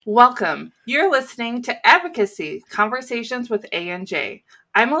Welcome. You're listening to Advocacy Conversations with A&J.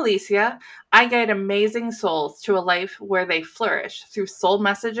 I'm Alicia. I guide amazing souls to a life where they flourish through soul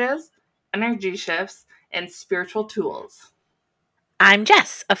messages, energy shifts, and spiritual tools. I'm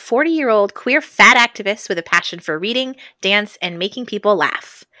Jess, a 40-year-old queer fat activist with a passion for reading, dance, and making people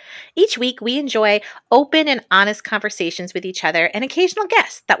laugh. Each week, we enjoy open and honest conversations with each other and occasional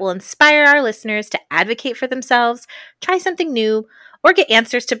guests that will inspire our listeners to advocate for themselves, try something new, or get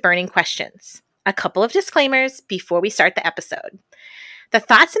answers to burning questions. A couple of disclaimers before we start the episode. The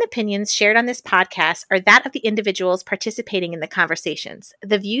thoughts and opinions shared on this podcast are that of the individuals participating in the conversations.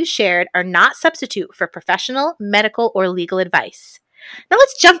 The views shared are not substitute for professional, medical, or legal advice. Now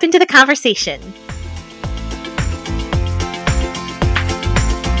let's jump into the conversation.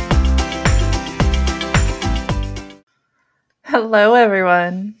 Hello,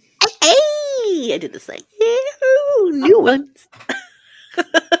 everyone. Hey, I did this like, new ones.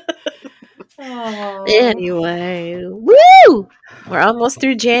 Anyway, woo! We're almost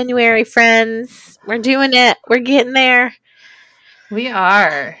through January, friends. We're doing it. We're getting there. We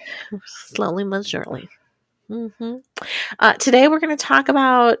are. Slowly but surely. Today we're going to talk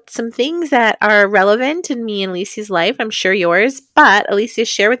about some things that are relevant in me and Alicia's life. I'm sure yours, but Alicia,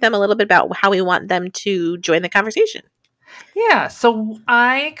 share with them a little bit about how we want them to join the conversation. Yeah, so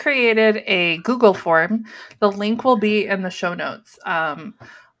I created a Google form. The link will be in the show notes.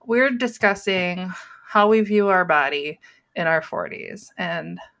 We're discussing how we view our body in our 40s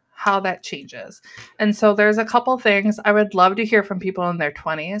and how that changes. And so there's a couple things I would love to hear from people in their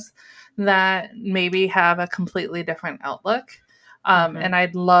 20s that maybe have a completely different outlook. And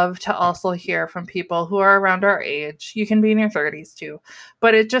I'd love to also hear from people who are around our age. You can be in your 30s too,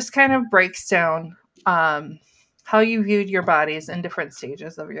 but it just kind of breaks down how you viewed your bodies in different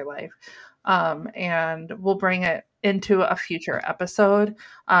stages of your life. And we'll bring it into a future episode.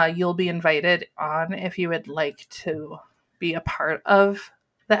 You'll be invited on if you would like to be a part of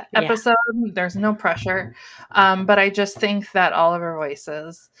that episode. There's no pressure. But I just think that all of our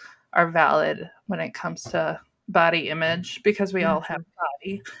voices are valid when it comes to body image because we all have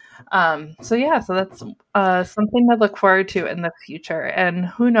body. So that's something to look forward to in the future. And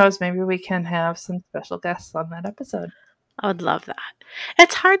who knows, maybe we can have some special guests on that episode. I would love that.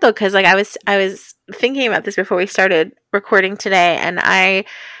 It's hard though, because like I was thinking about this before we started recording today, and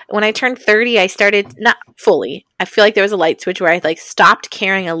when I turned 30, I started not fully. I feel like there was a light switch where I like stopped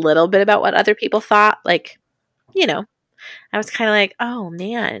caring a little bit about what other people thought. Like, I was kind of like, oh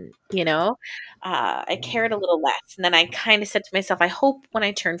man, I cared a little less, and then I kind of said to myself, I hope when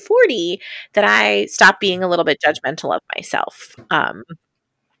I turn 40 that I stop being a little bit judgmental of myself.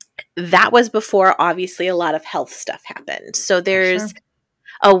 That was before obviously a lot of health stuff happened. So there's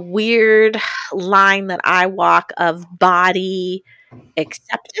a weird line that I walk of body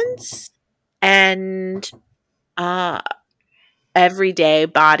acceptance and everyday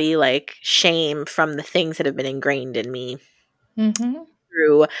body like shame from the things that have been ingrained in me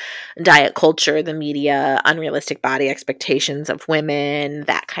through diet culture, the media, unrealistic body expectations of women,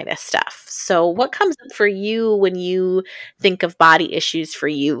 that kind of stuff. So what comes up for you when you think of body issues for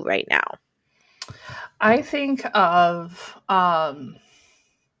you right now? I think of, I've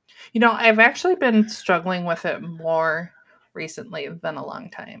actually been struggling with it more recently than a long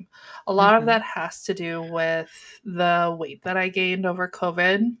time. A lot of that has to do with the weight that I gained over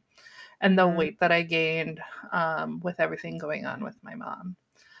COVID and the weight that I gained with everything going on with my mom.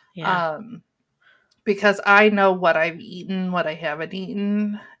 Yeah. Because I know what I've eaten, what I haven't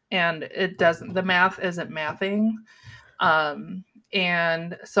eaten, and the math isn't mathing.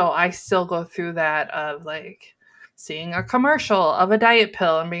 And so I still go through that of like seeing a commercial of a diet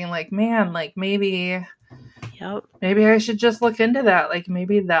pill and being like, man, like maybe I should just look into that. Like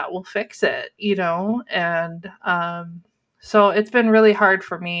maybe that will fix it, And so it's been really hard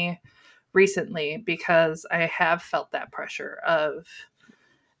for me recently because I have felt that pressure of,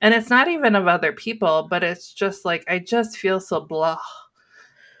 and it's not even of other people, but it's just like I just feel so blah.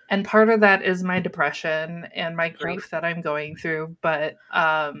 And part of that is my depression and my grief that I'm going through. But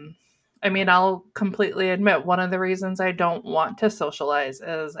I'll completely admit one of the reasons I don't want to socialize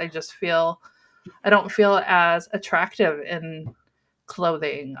is I don't feel as attractive in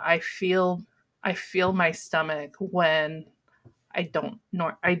clothing. I feel my stomach when I didn't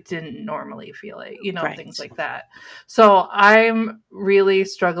normally feel it, things like that. So I'm really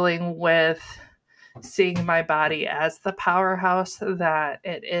struggling with seeing my body as the powerhouse that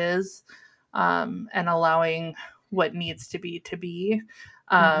it is, and allowing what needs to be,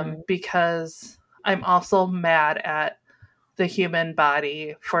 because I'm also mad at the human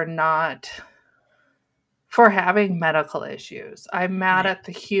body for not for having medical issues. I'm mad Right. at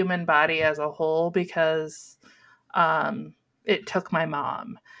the human body as a whole because it took my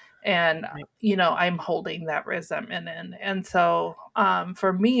mom. And, Right. I'm holding that resentment in. And so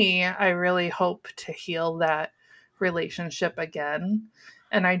for me, I really hope to heal that relationship again.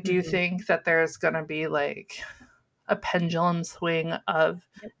 And I do Mhm. think that there's going to be like a pendulum swing of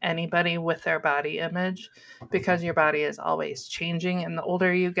Yep. anybody with their body image because your body is always changing. And the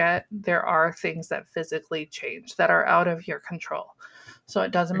older you get, there are things that physically change that are out of your control. So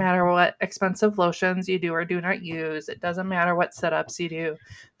it doesn't matter what expensive lotions you do or do not use. It doesn't matter what setups you do.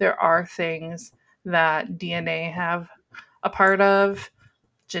 There are things that DNA have a part of,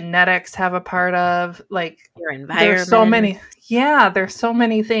 genetics have a part of. Like Your there's so environment. many, there's so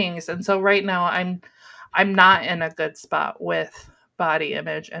many things. And so right now I'm not in a good spot with body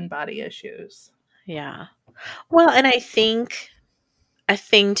image and body issues. Yeah. Well, and I think a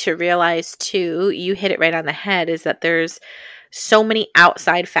thing to realize too, you hit it right on the head, is that there's so many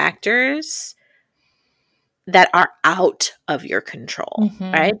outside factors that are out of your control,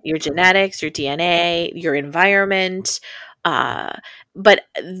 right? Mm-hmm. Your genetics, your DNA, your environment. But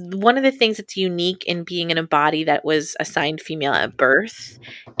one of the things that's unique in being in a body that was assigned female at birth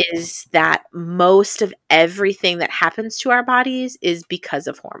is that most of everything that happens to our bodies is because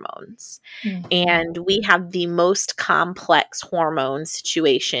of hormones. Mm-hmm. And we have the most complex hormone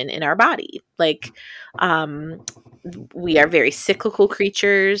situation in our body. Like, we are very cyclical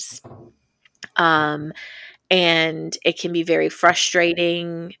creatures. And it can be very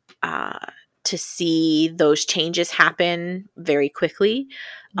frustrating to see those changes happen very quickly,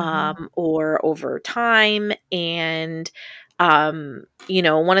 Mm-hmm. or over time. And one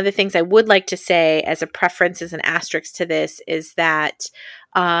of the things I would like to say as a preference, as an asterisk to this, is that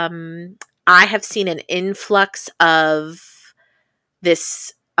I have seen an influx of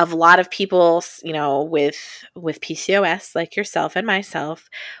this, of a lot of people, with PCOS, like yourself and myself,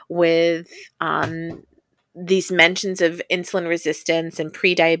 with these mentions of insulin resistance and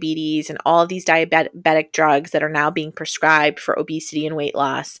prediabetes and all of these diabetic drugs that are now being prescribed for obesity and weight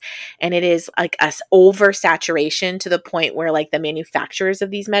loss. And it is like a oversaturation to the point where like the manufacturers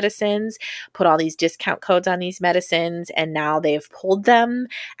of these medicines put all these discount codes on these medicines, and now they've pulled them,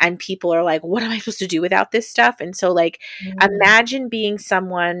 and people are like, what am I supposed to do without this stuff? And so like, imagine being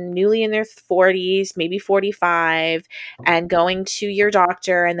someone newly in their 40s, maybe 45, and going to your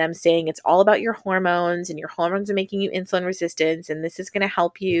doctor and them saying it's all about your hormones, and your hormones are making you insulin resistant, and this is going to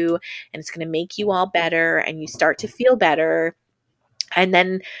help you, and it's going to make you all better, and you start to feel better, and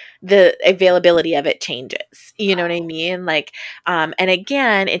then the availability of it changes. You know what I mean? Like, and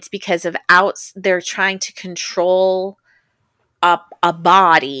again, it's because of they're trying to control up a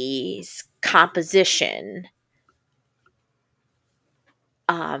body's composition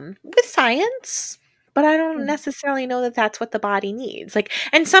with science, but I don't necessarily know that that's what the body needs. Like,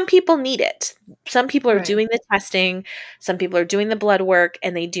 and some people need it. Some people are Right. doing the testing, some people are doing the blood work,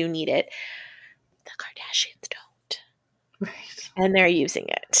 and they do need it. The Kardashians don't. Right. And they're using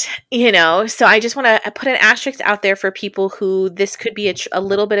it, So I just want to put an asterisk out there for people who this could be a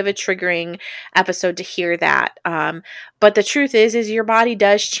little bit of a triggering episode to hear that. But the truth is your body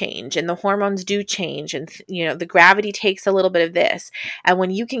does change, and the hormones do change, and the gravity takes a little bit of this. And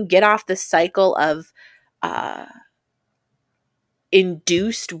when you can get off the cycle of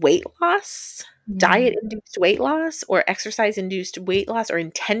induced weight loss, diet induced weight loss, or exercise induced weight loss, or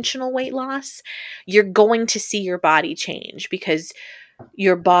intentional weight loss, you're going to see your body change, because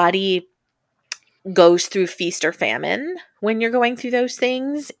your body goes through feast or famine when you're going through those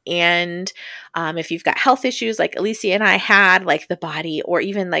things. And if you've got health issues like Alicia and I had, like the body, or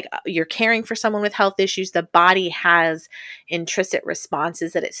even like you're caring for someone with health issues, the body has intrinsic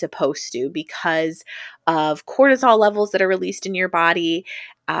responses that it's supposed to, because of cortisol levels that are released in your body.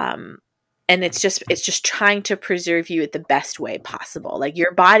 And it's just trying to preserve you at the best way possible. Like,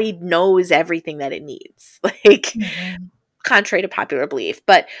 your body knows everything that it needs. Like, contrary to popular belief.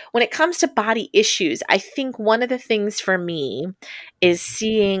 But when it comes to body issues, I think one of the things for me is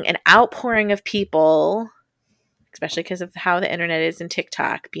seeing an outpouring of people, especially because of how the internet is and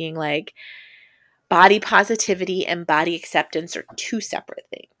TikTok, being like, body positivity and body acceptance are two separate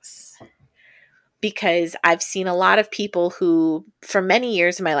things. Because I've seen a lot of people who, for many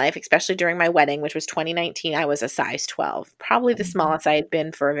years in my life, especially during my wedding, which was 2019, I was a size 12, probably the smallest I had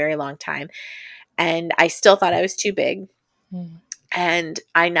been for a very long time. And I still thought I was too big. And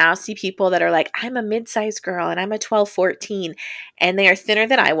I now see people that are like, I'm a mid-sized girl and I'm a 12, 14, and they are thinner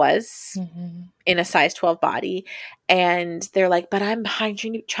than I was in a size 12 body. And they're like, but I'm trying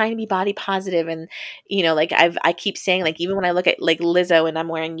to be body positive. And, like I keep saying, like, even when I look at like Lizzo and I'm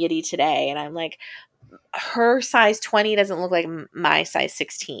wearing Yitty today, and I'm like, her size 20 doesn't look like my size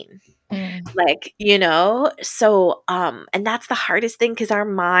 16. Mm. Like, you know, so and that's the hardest thing, because our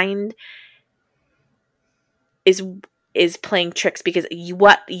mind is playing tricks, because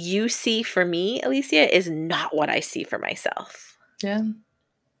what you see for me, Alicia, is not what I see for myself. Yeah.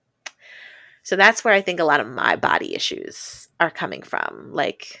 So that's where I think a lot of my body issues are coming from.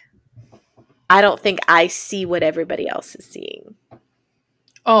 Like, I don't think I see what everybody else is seeing.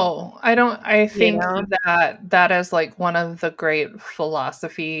 Oh, I think know? that is like one of the great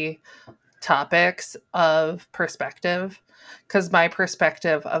philosophy topics of perspective, because my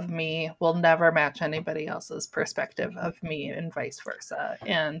perspective of me will never match anybody else's perspective of me and vice versa.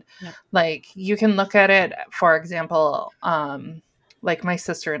 And Yep. like, you can look at it, for example, like my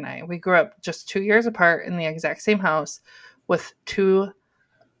sister and I, we grew up just 2 years apart in the exact same house with two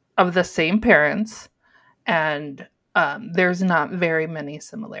of the same parents, and there's not very many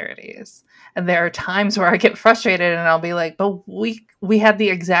similarities. And there are times where I get frustrated and I'll be like, but we had the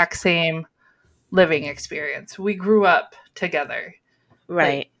exact same living experience. We grew up together.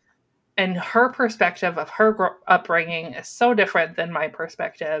 Right. Like, and her perspective of her upbringing is so different than my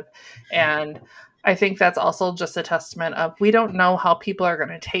perspective. And I think that's also just a testament of, we don't know how people are going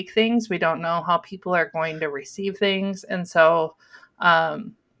to take things. We don't know how people are going to receive things. And so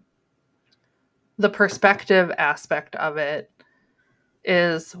the perspective aspect of it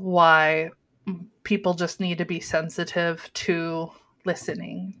is why people just need to be sensitive to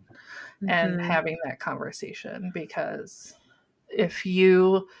listening and having that conversation. Because if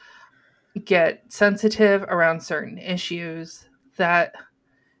you get sensitive around certain issues, that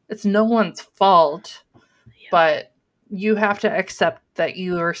it's no one's fault, but you have to accept that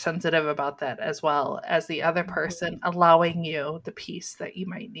you are sensitive about that, as well as the other person allowing you the peace that you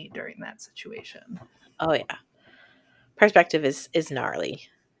might need during that situation. Oh yeah. Perspective is gnarly.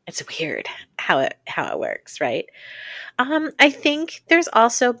 It's weird how it works, right? I think there's a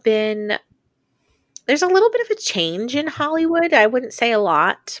little bit of a change in Hollywood. I wouldn't say a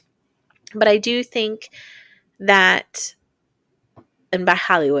lot, but I do think that, and by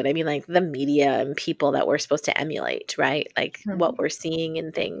Hollywood, I mean like the media and people that we're supposed to emulate, right? Like what we're seeing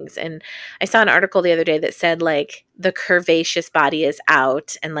in things. And I saw an article the other day that said like the curvaceous body is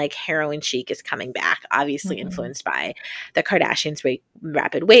out and like heroin chic is coming back, obviously influenced by the Kardashians'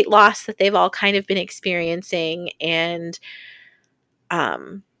 rapid weight loss that they've all kind of been experiencing. And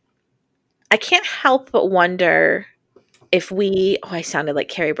I can't help but wonder if I sounded like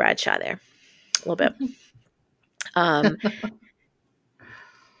Carrie Bradshaw there a little bit.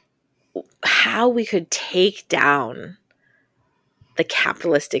 How we could take down the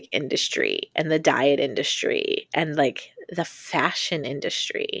capitalistic industry and the diet industry and like the fashion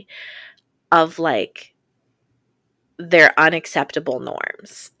industry of like their unacceptable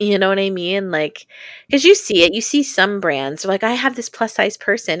norms. You know what I mean? Like, because you see some brands like, I have this plus size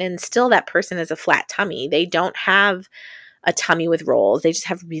person and still that person has a flat tummy. They don't have a tummy with rolls. They just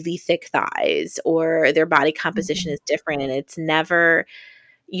have really thick thighs, or their body composition is different. And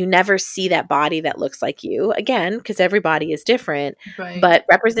you never see that body that looks like you, again, because every body is different, but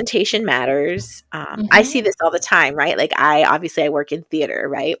representation matters. I see this all the time, right? Like I work in theater,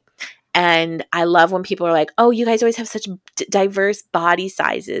 right? And I love when people are like, oh, you guys always have such diverse body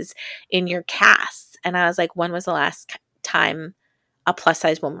sizes in your casts. And I was like, when was the last time a plus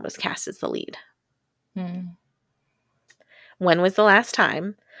size woman was cast as the lead? When was the last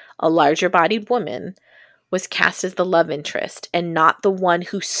time a larger bodied woman was cast as the love interest and not the one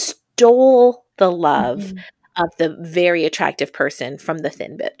who stole the love of the very attractive person from the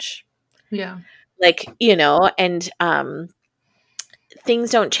thin bitch? Yeah. Like, you know, and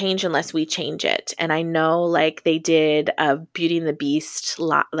things don't change unless we change it. And I know like they did Beauty and the Beast,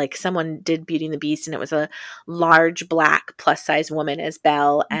 like someone did Beauty and the Beast and it was a large black plus size woman as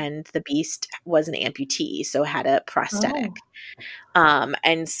Belle, and the Beast was an amputee, so had a prosthetic.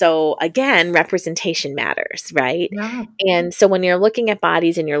 And so again, representation matters, right? Yeah. And so when you're looking at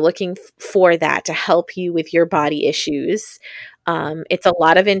bodies and you're looking for that to help you with your body issues, it's a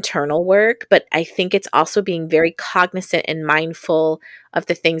lot of internal work, but I think it's also being very cognizant and mindful of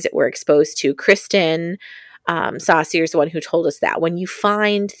the things that we're exposed to. Kristen Saucier is the one who told us that when you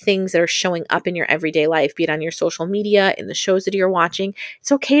find things that are showing up in your everyday life, be it on your social media, in the shows that you're watching,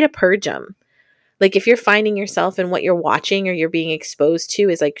 it's okay to purge them. Like if you're finding yourself in what you're watching or you're being exposed to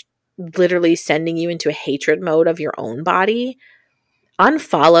is like literally sending you into a hatred mode of your own body,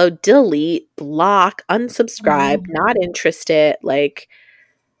 unfollow, delete, block, unsubscribe, not interested, like,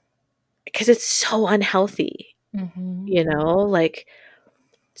 because it's so unhealthy, you know, like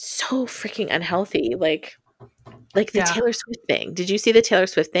so freaking unhealthy. Like Like the Yeah. Taylor Swift thing. Did you see the Taylor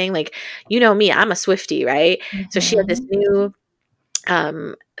Swift thing? Like, you know me, I'm a Swiftie, right? So she had this Mhm. new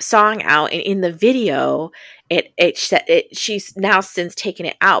song out, and in the video she's now since taken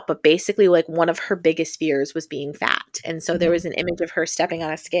it out, but basically like one of her biggest fears was being fat, and so there was an image of her stepping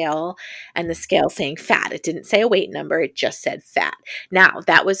on a scale and the scale saying fat. It didn't say a weight number, it just said fat. Now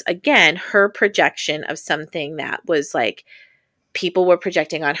that was again her projection of something that was like people were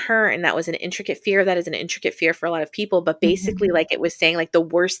projecting on her, and that was an intricate fear. That is an intricate fear for a lot of people, but basically Mhm. like it was saying like the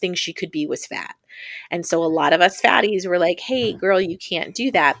worst thing she could be was fat. And so a lot of us fatties were like, hey girl, you can't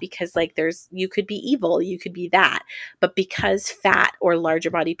do that because like you could be evil, you could be that. But because fat or larger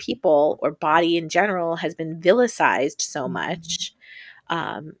body people or body in general has been villainized so Mhm. much,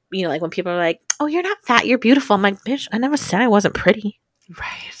 like when people are like, oh, you're not fat, you're beautiful. I'm like, bitch, I never said I wasn't pretty.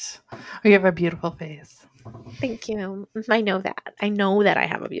 Right. You have a beautiful face. Thank you. I know that. I know that I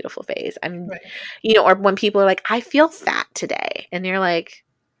have a beautiful face. Right. Or when people are like, I feel fat today. And you're like,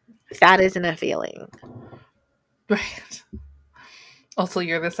 fat isn't a feeling. Right. Also,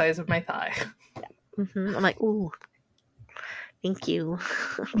 you're the size of my thigh. I'm like, ooh, thank you.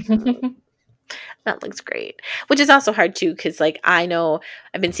 That looks great. Which is also hard too, because like I know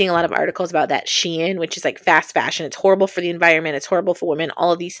I've been seeing a lot of articles about that Shein, which is like fast fashion. It's horrible for the environment. It's horrible for women.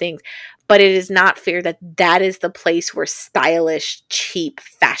 All of these things, but it is not fair that that is the place where stylish, cheap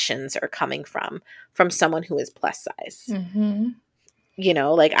fashions are coming from someone who is plus size. Mhm.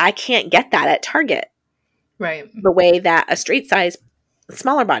 Like I can't get that at Target Right. the way that a straight size,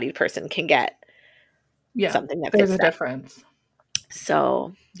 smaller bodied person can get Yeah. something that There's fits a them. difference.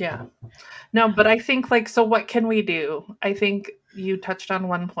 So Yeah. No, but I think like so what can we do? I think you touched on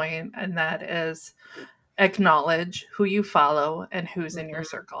one point, and that is acknowledge who you follow and who's in your mhm,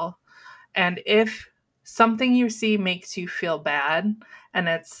 circle. And if something you see makes you feel bad and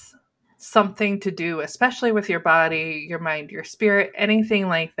it's something to do especially with your body, your mind, your spirit, anything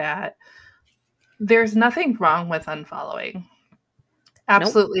like that, there's nothing wrong with unfollowing. nope.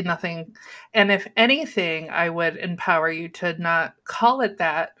 Absolutely nothing. And if anything, I would empower you to not call it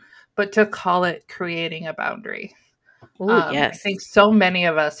that, but to call it creating a boundary. Oh I yes. think so many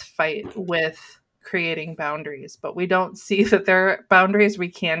of us fight with creating boundaries, but we don't see that there are boundaries we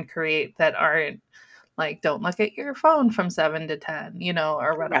can create that aren't like don't look at your phone from 7 to 10,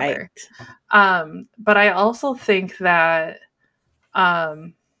 or Right. whatever. But I also think that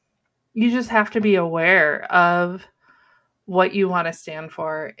um, you just have to be aware of what you want to stand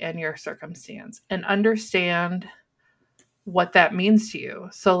for in your circumstance and understand what that means to you.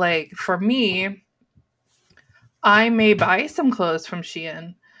 So, like for me, I may buy some clothes from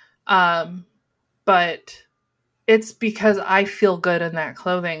Shein, um, but it's because I feel good in that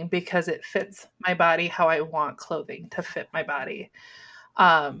clothing because it fits my body how I want clothing to fit my body.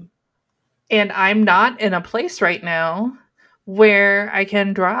 Um, and I'm not in a place right now where I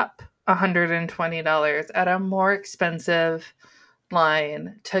can drop $120 at a more expensive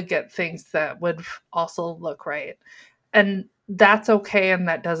line to get things that would also look right. And that's okay. And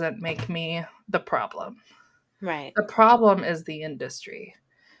that doesn't make me the problem. Right. The problem is the industry.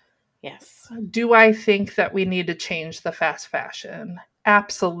 Yes. Do I think that we need to change the fast fashion?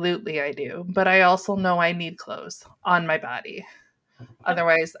 Absolutely, I do. But I also know I need clothes on my body.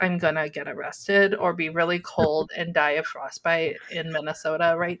 Otherwise, I'm going to get arrested or be really cold and die of frostbite in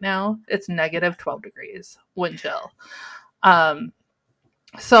Minnesota right now. It's negative 12 degrees, wind chill. Um,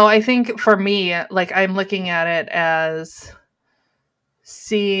 so I think for me, like I'm looking at it as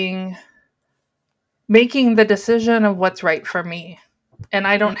making the decision of what's right for me. And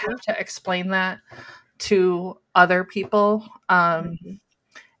I don't Mhm, have to explain that to other people. mhm.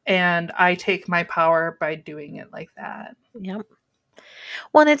 And I take my power by doing it like that. Yep.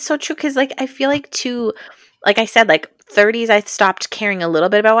 Well, and it's so true because, like, I feel like too, like I said, like 30s, I stopped caring a little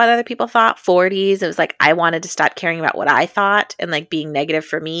bit about what other people thought. 40s, it was like I wanted to stop caring about what I thought and like being negative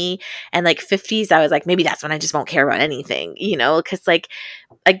for me. And like 50s, I was like, maybe that's when I just won't care about anything, Because, like,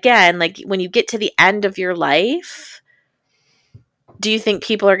 again, like when you get to the end of your life, do you think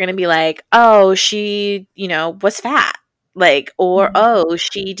people are going to be like, oh, she, was fat? Like, or, Mhm. oh,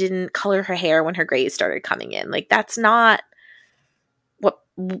 she didn't color her hair when her grays started coming in. Like, that's not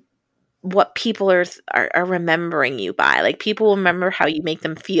what people are remembering you by. Like people will remember how you make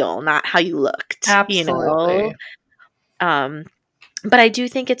them feel, not how you looked. Absolutely. Um, but I do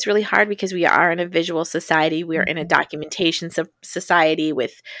think it's really hard because we are in a visual society. We are in a Mhm. documentation society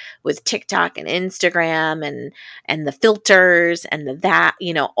with TikTok and Instagram and the filters and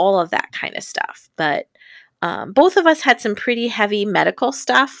all of that kind of stuff. But both of us had some pretty heavy medical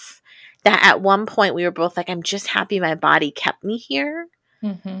stuff that at one point we were both like, I'm just happy my body kept me here.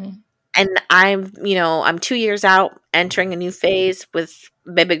 Mhm. And I'm 2 years out, entering a new phase with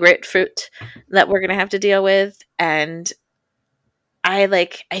baby grapefruit that we're gonna have to deal with, and I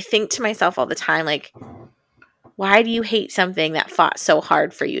think to myself all the time, like, why do you hate something that fought so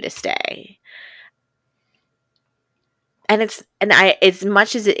hard for you to stay? And I, as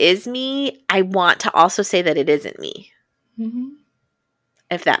much as it is me, I want to also say that it isn't me, Mm-hmm.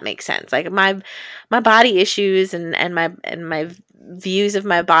 if that makes sense. Like my body issues and my views of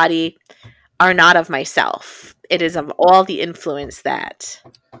my body are not of myself. It is of all the influence that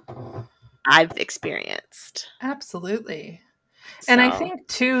I've experienced. Absolutely. And I So, think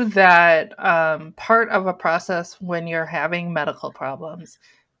too that part of a process when you're having medical problems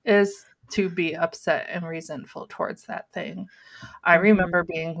is to be upset and resentful towards that thing. I remember mhm,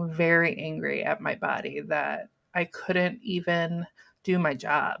 being very angry at my body that I couldn't even do my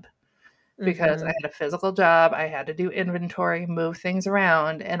job because I mhm, had a physical job. I had to do inventory, move things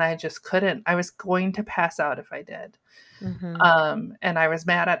around, and I just couldn't. I was going to pass out if I did. mhm. And I was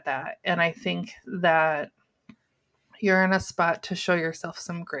mad at that. And I think that you're in a spot to show yourself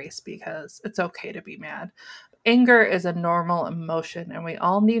some grace because it's okay to be mad. Anger is a normal emotion and we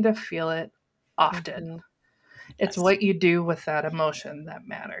all need to feel it often. Mhm. It's Yes. what you do with that emotion that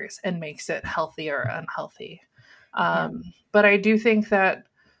matters and makes it healthy or unhealthy. Yeah. But I do think that,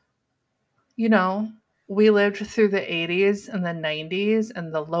 you know, we lived through the 80s and the 90s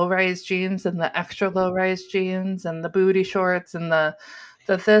and the low rise jeans and the extra low rise jeans and the booty shorts and the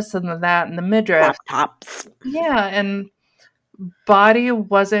this and the that and the midriff. Crop tops. Yeah, and body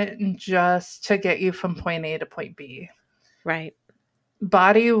wasn't just to get you from point A to point B. Right.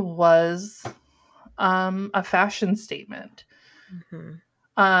 Body was a fashion statement. Mhm.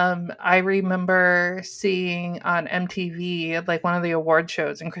 I remember seeing on MTV like one of the award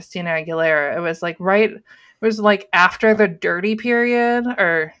shows and Christina Aguilera. It was like after the dirty period,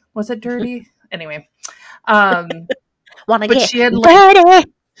 or was it dirty? Anyway, um, Wanna but get she had like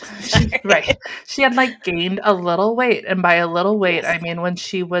dirty. right. She had like gained a little weight. And by a little weight, Yes. I mean when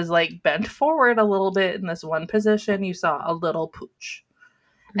she was like bent forward a little bit in this one position, you saw a little pooch.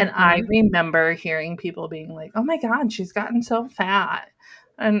 And I Mhm. remember hearing people being like, oh my God, she's gotten so fat.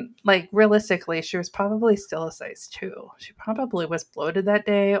 And like realistically, she was probably still a size 2. She probably was bloated that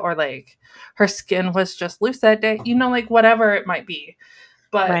day, or like her skin was just loose that day, like whatever it might be.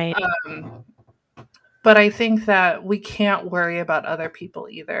 But Right. um, but I think that we can't worry about other people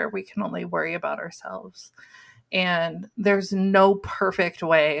either. We can only worry about ourselves. And there's no perfect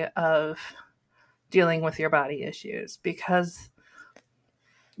way of dealing with your body issues because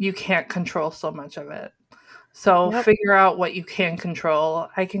you can't control so much of it. So Yep. figure out what you can control.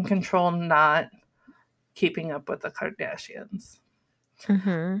 I can control not keeping up with the Kardashians.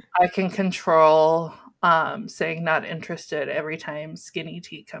 Mhm. I can control saying not interested every time skinny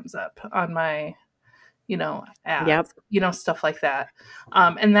tea comes up on my Yep. ads, stuff like that.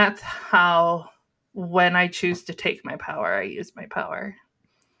 And that's how, when I choose to take my power, I use my power.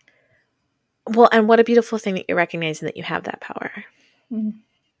 Well, and what a beautiful thing that you're recognizing that you have that power. Mm.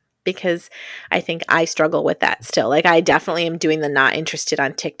 Because I think I struggle with that still. Like, I definitely am doing the not interested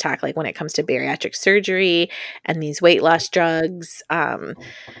on TikTok, like when it comes to bariatric surgery and these weight loss drugs. And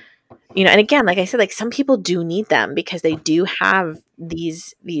again, like I said, like some people do need them because they do have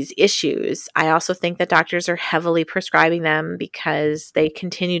these issues. I also think that doctors are heavily prescribing them because they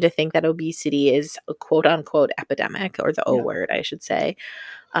continue to think that obesity is a quote unquote epidemic, or the O Yeah. word, I should say.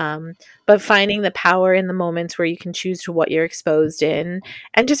 But finding the power in the moments where you can choose to what you're exposed in,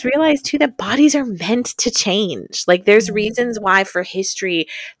 and just realize too that bodies are meant to change. Like there's reasons why for history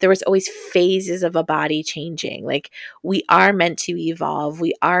there was always phases of a body changing. Like we are meant to evolve.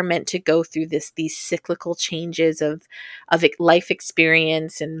 We are meant to go through these cyclical changes of life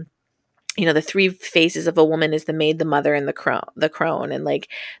experience. And the three phases of a woman is the maid, the mother, and the crone. And like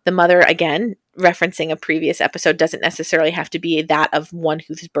the mother, again, referencing a previous episode, doesn't necessarily have to be that of one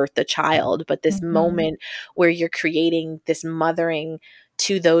who's birthed a child, but this Mhm. moment where you're creating this mothering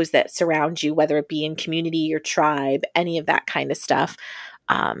to those that surround you, whether it be in community, your tribe, any of that kind of stuff.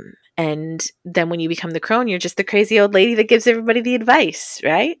 And then when you become the crone, you're just the crazy old lady that gives everybody the advice,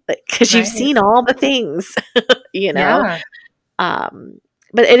 right? Because you've Right. seen all the things, you know? Yeah. Um,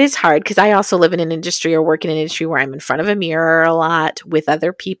 but it is hard because I also live in an industry or work in an industry where I'm in front of a mirror a lot with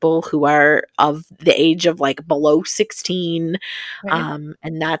other people who are of the age of like below 16. Right.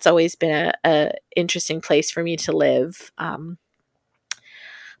 And that's always been a interesting place for me to live.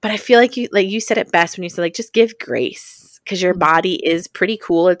 But I feel like you said it best when you said like just give grace, because your Mhm. body is pretty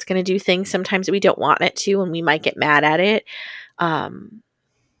cool. It's going to do things sometimes that we don't want it to, and we might get mad at it. Um,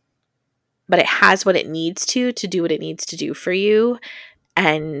 but it has what it needs to do what it needs to do for you.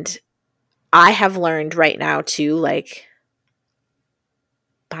 And I have learned right now to like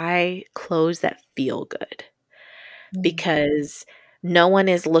buy clothes that feel good, because no one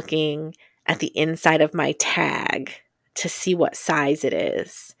is looking at the inside of my tag to see what size it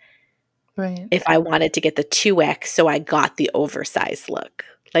is. Right. If I wanted to get the 2X, so I got the oversized look.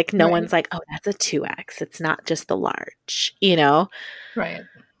 Like no one's like, oh, that's a 2X. It's not just the large, you know? Right.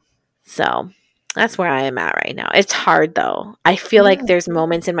 So that's where I am at right now. It's hard though. I feel like there's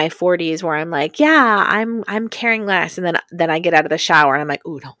moments in my 40s where I'm like, yeah, I'm carrying less. And then I get out of the shower and I'm like,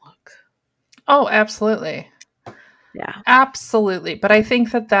 ooh, don't look. Oh, absolutely. Yeah. Absolutely. But I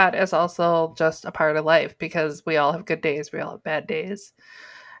think that is also just a part of life, because we all have good days. We all have bad days.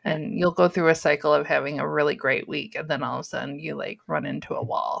 And you'll go through a cycle of having a really great week, and then all of a sudden you like run into a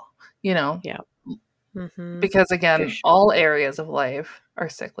wall, you know? Yeah. Mm-hmm. Because again, all areas of life are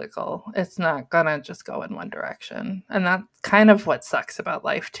cyclical. It's not gonna just go in one direction. And that's kind of what sucks about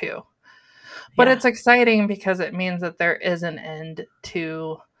life too. But it's exciting because it means that there is an end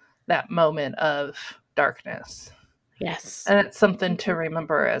to that moment of darkness. Yes. And it's something to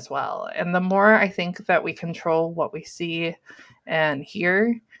remember as well. And the more I think that we control what we see and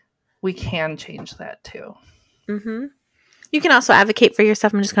hear, we can change that too. Mm-hmm. You can also advocate for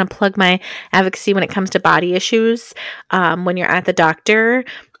yourself. I'm just going to plug my advocacy when it comes to body issues. When you're at the doctor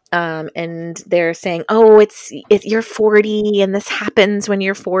and they're saying, oh, it's you're 40 and this happens when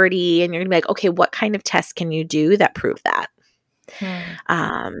you're 40. And you're going to be like, okay, what kind of tests can you do that prove that?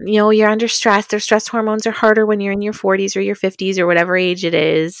 You know, you're under stress. Their stress hormones are harder when you're in your 40s or your 50s or whatever age it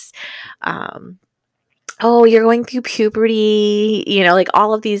is. Oh, you're going through puberty, you know, like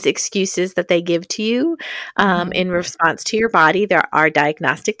all of these excuses that they give to you in response to your body. There are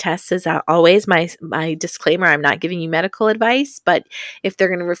diagnostic tests, as always. My disclaimer, I'm not giving you medical advice, but if they're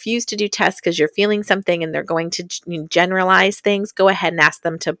going to refuse to do tests because you're feeling something and they're going to generalize things, go ahead and ask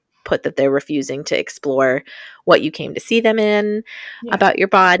them to put that they're refusing to explore what you came to see them in about your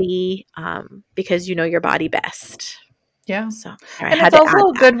body, because you know your body best. Yeah. So, and it's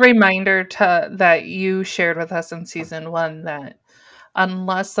also a good reminder that you shared with us in season 1 that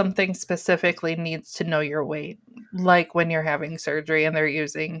unless something specifically needs to know your weight, like when you're having surgery and they're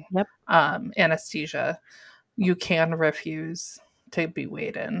using anesthesia, you can refuse to be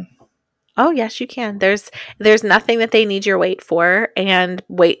weighed in. Oh, yes, you can. There's nothing that they need your weight for, and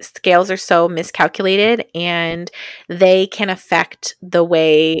weight scales are so miscalculated, and they can affect the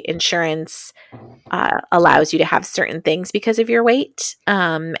way insurance allows you to have certain things because of your weight,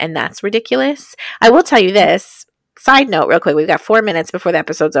 and that's ridiculous. I will tell you this. Side note, real quick, we've got 4 minutes before the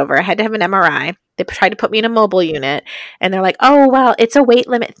episode's over. I had to have an MRI. They tried to put me in a mobile unit, and they're like, oh, well, it's a weight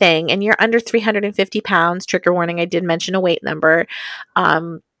limit thing, and you're under 350 pounds. Trigger warning, I did mention a weight number.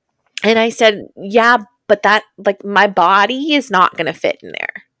 And I said, yeah, but that, like, my body is not going to fit in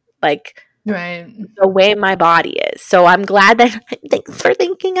there. Like, the way my body is. So I'm glad that, thanks for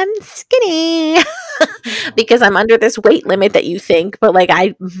thinking I'm skinny, because I'm under this weight limit that you think. But, like,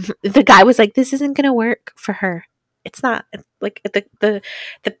 the guy was like, this isn't going to work for her. It's not. Like,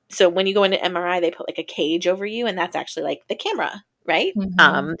 so when you go into MRI, they put, like, a cage over you, and that's actually, like, the camera, right?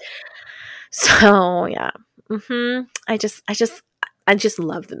 Mm-hmm. So, yeah. Mm-hmm. I just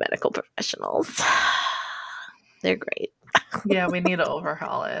love the medical professionals. They're great. Yeah, we need to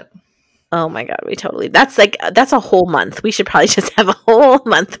overhaul it. Oh my God, that's a whole month. We should probably just have a whole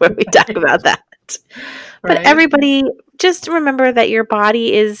month where we talk about that. But everybody, just remember that your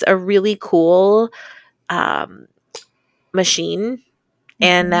body is a really cool machine,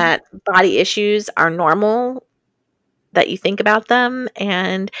 and that body issues are normal, that you think about them,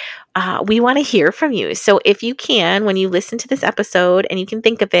 and we want to hear from you. So if you can, when you listen to this episode and you can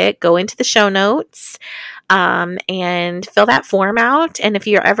think of it, go into the show notes and fill that form out. And if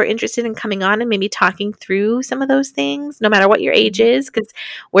you're ever interested in coming on and maybe talking through some of those things, no matter what your age is, because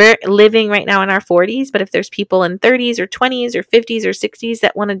we're living right now in our 40s, but if there's people in 30s or 20s or 50s or 60s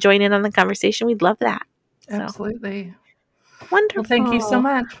that want to join in on the conversation, we'd love that. Absolutely. So. Wonderful. Well, thank you so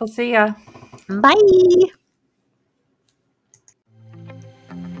much. We'll see ya. Bye.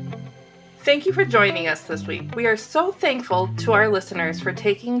 Thank you for joining us this week. We are so thankful to our listeners for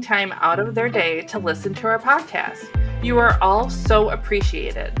taking time out of their day to listen to our podcast. You are all so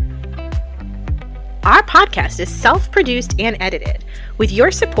appreciated. Our podcast is self-produced and edited. With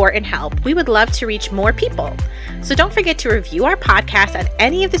your support and help, we would love to reach more people. So don't forget to review our podcast on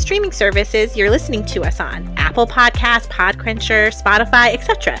any of the streaming services you're listening to us on: Apple Podcasts, Podcruncher, Spotify,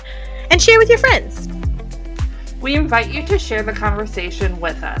 etc. And share with your friends. We invite you to share the conversation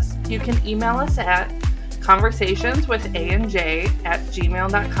with us. You can email us at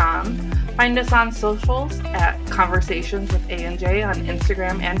conversationswithanj@gmail.com. Find us on socials at conversationswithanj on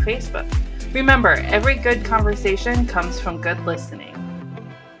Instagram and Facebook. Remember, every good conversation comes from good listening.